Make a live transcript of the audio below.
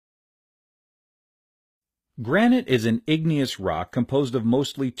Granite is an igneous rock composed of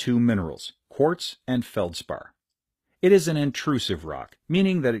mostly two minerals, quartz and feldspar. It is an intrusive rock,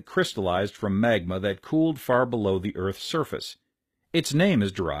 meaning that it crystallized from magma that cooled far below the Earth's surface. Its name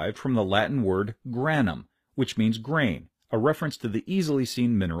is derived from the Latin word granum, which means grain, a reference to the easily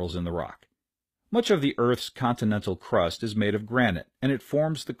seen minerals in the rock. Much of the Earth's continental crust is made of granite, and it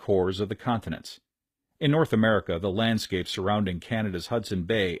forms the cores of the continents. In North America, the landscape surrounding Canada's Hudson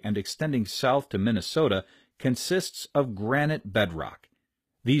Bay and extending south to Minnesota consists of granite bedrock.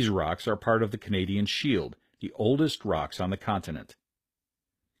 These rocks are part of the Canadian Shield, the oldest rocks on the continent.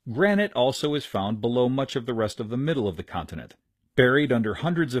 Granite also is found below much of the rest of the middle of the continent. Buried under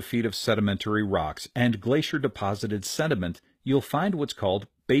hundreds of feet of sedimentary rocks and glacier-deposited sediment, you'll find what's called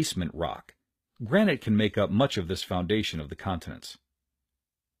basement rock. Granite can make up much of this foundation of the continents.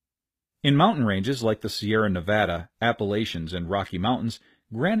 In mountain ranges like the Sierra Nevada, Appalachians, and Rocky Mountains,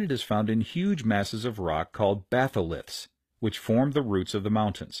 granite is found in huge masses of rock called batholiths, which form the roots of the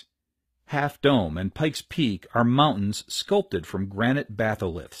mountains. Half Dome and Pikes Peak are mountains sculpted from granite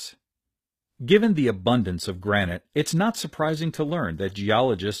batholiths. Given the abundance of granite, it's not surprising to learn that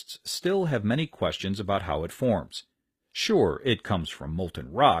geologists still have many questions about how it forms. Sure, it comes from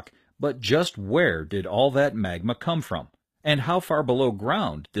molten rock, but just where did all that magma come from? And how far below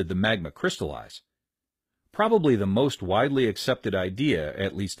ground did the magma crystallize? Probably the most widely accepted idea,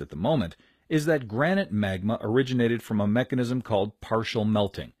 at least at the moment, is that granite magma originated from a mechanism called partial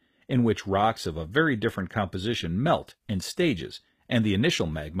melting, in which rocks of a very different composition melt in stages, and the initial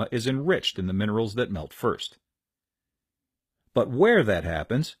magma is enriched in the minerals that melt first. But where that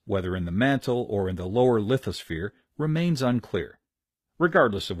happens, whether in the mantle or in the lower lithosphere, remains unclear.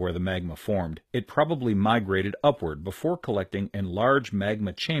 Regardless of where the magma formed, it probably migrated upward before collecting in large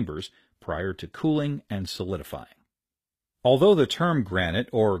magma chambers prior to cooling and solidifying. Although the term granite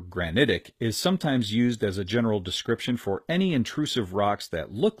or granitic is sometimes used as a general description for any intrusive rocks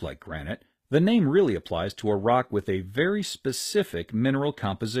that look like granite, the name really applies to a rock with a very specific mineral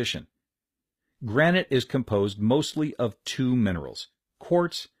composition. Granite is composed mostly of two minerals,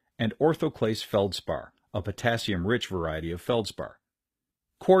 quartz and orthoclase feldspar, a potassium-rich variety of feldspar.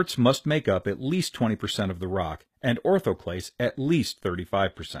 Quartz must make up at least 20% of the rock, and orthoclase at least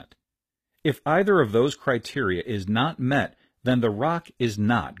 35%. If either of those criteria is not met, then the rock is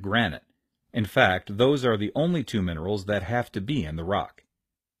not granite. In fact, those are the only two minerals that have to be in the rock.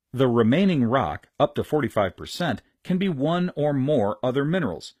 The remaining rock, up to 45%, can be one or more other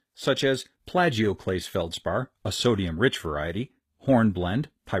minerals, such as plagioclase feldspar, a sodium-rich variety, hornblende,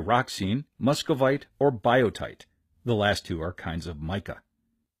 pyroxene, muscovite, or biotite. The last two are kinds of mica.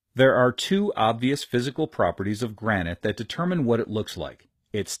 There are two obvious physical properties of granite that determine what it looks like: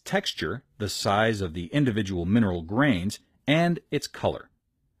 its texture, the size of the individual mineral grains, and its color.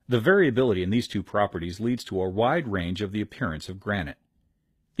 The variability in these two properties leads to a wide range of the appearance of granite.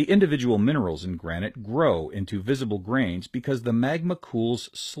 The individual minerals in granite grow into visible grains because the magma cools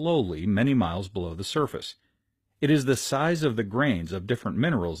slowly many miles below the surface. It is the size of the grains of different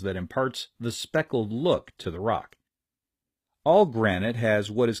minerals that imparts the speckled look to the rock. All granite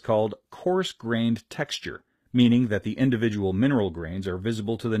has what is called coarse-grained texture, meaning that the individual mineral grains are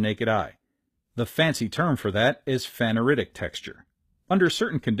visible to the naked eye. The fancy term for that is phaneritic texture. Under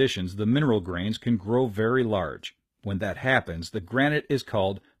certain conditions, the mineral grains can grow very large. When that happens, the granite is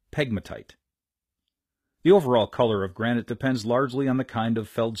called pegmatite. The overall color of granite depends largely on the kind of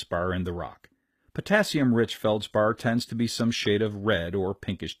feldspar in the rock. Potassium-rich feldspar tends to be some shade of red or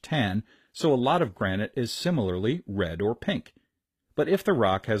pinkish tan, so a lot of granite is similarly red or pink. But if the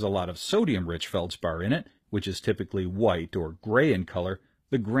rock has a lot of sodium-rich feldspar in it, which is typically white or gray in color,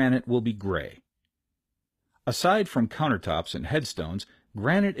 the granite will be gray. Aside from countertops and headstones,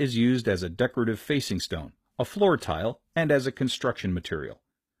 granite is used as a decorative facing stone, a floor tile, and as a construction material.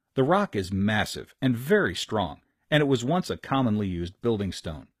 The rock is massive and very strong, and it was once a commonly used building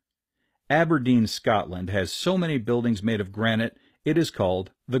stone. Aberdeen, Scotland has so many buildings made of granite, it is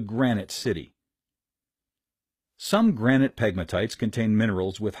called the Granite City. Some granite pegmatites contain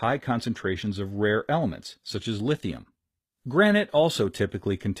minerals with high concentrations of rare elements, such as lithium. Granite also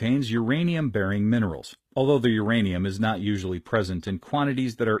typically contains uranium-bearing minerals, although the uranium is not usually present in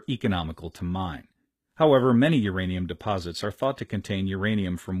quantities that are economical to mine. However, many uranium deposits are thought to contain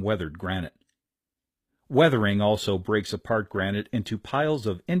uranium from weathered granite. Weathering also breaks apart granite into piles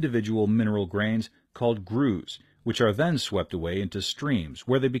of individual mineral grains called grooves, which are then swept away into streams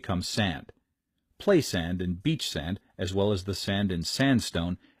where they become sand. Play sand and beach sand, as well as the sand in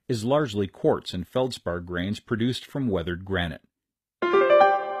sandstone, is largely quartz and feldspar grains produced from weathered granite.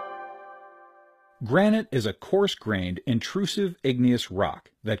 Granite is a coarse-grained, intrusive igneous rock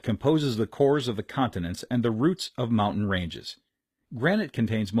that composes the cores of the continents and the roots of mountain ranges. Granite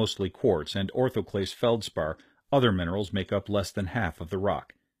contains mostly quartz and orthoclase feldspar. Other minerals make up less than half of the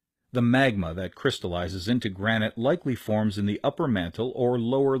rock. The magma that crystallizes into granite likely forms in the upper mantle or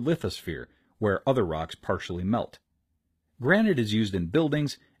lower lithosphere, where other rocks partially melt. Granite is used in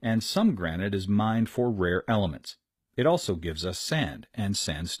buildings, and some granite is mined for rare elements. It also gives us sand and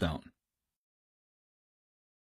sandstone.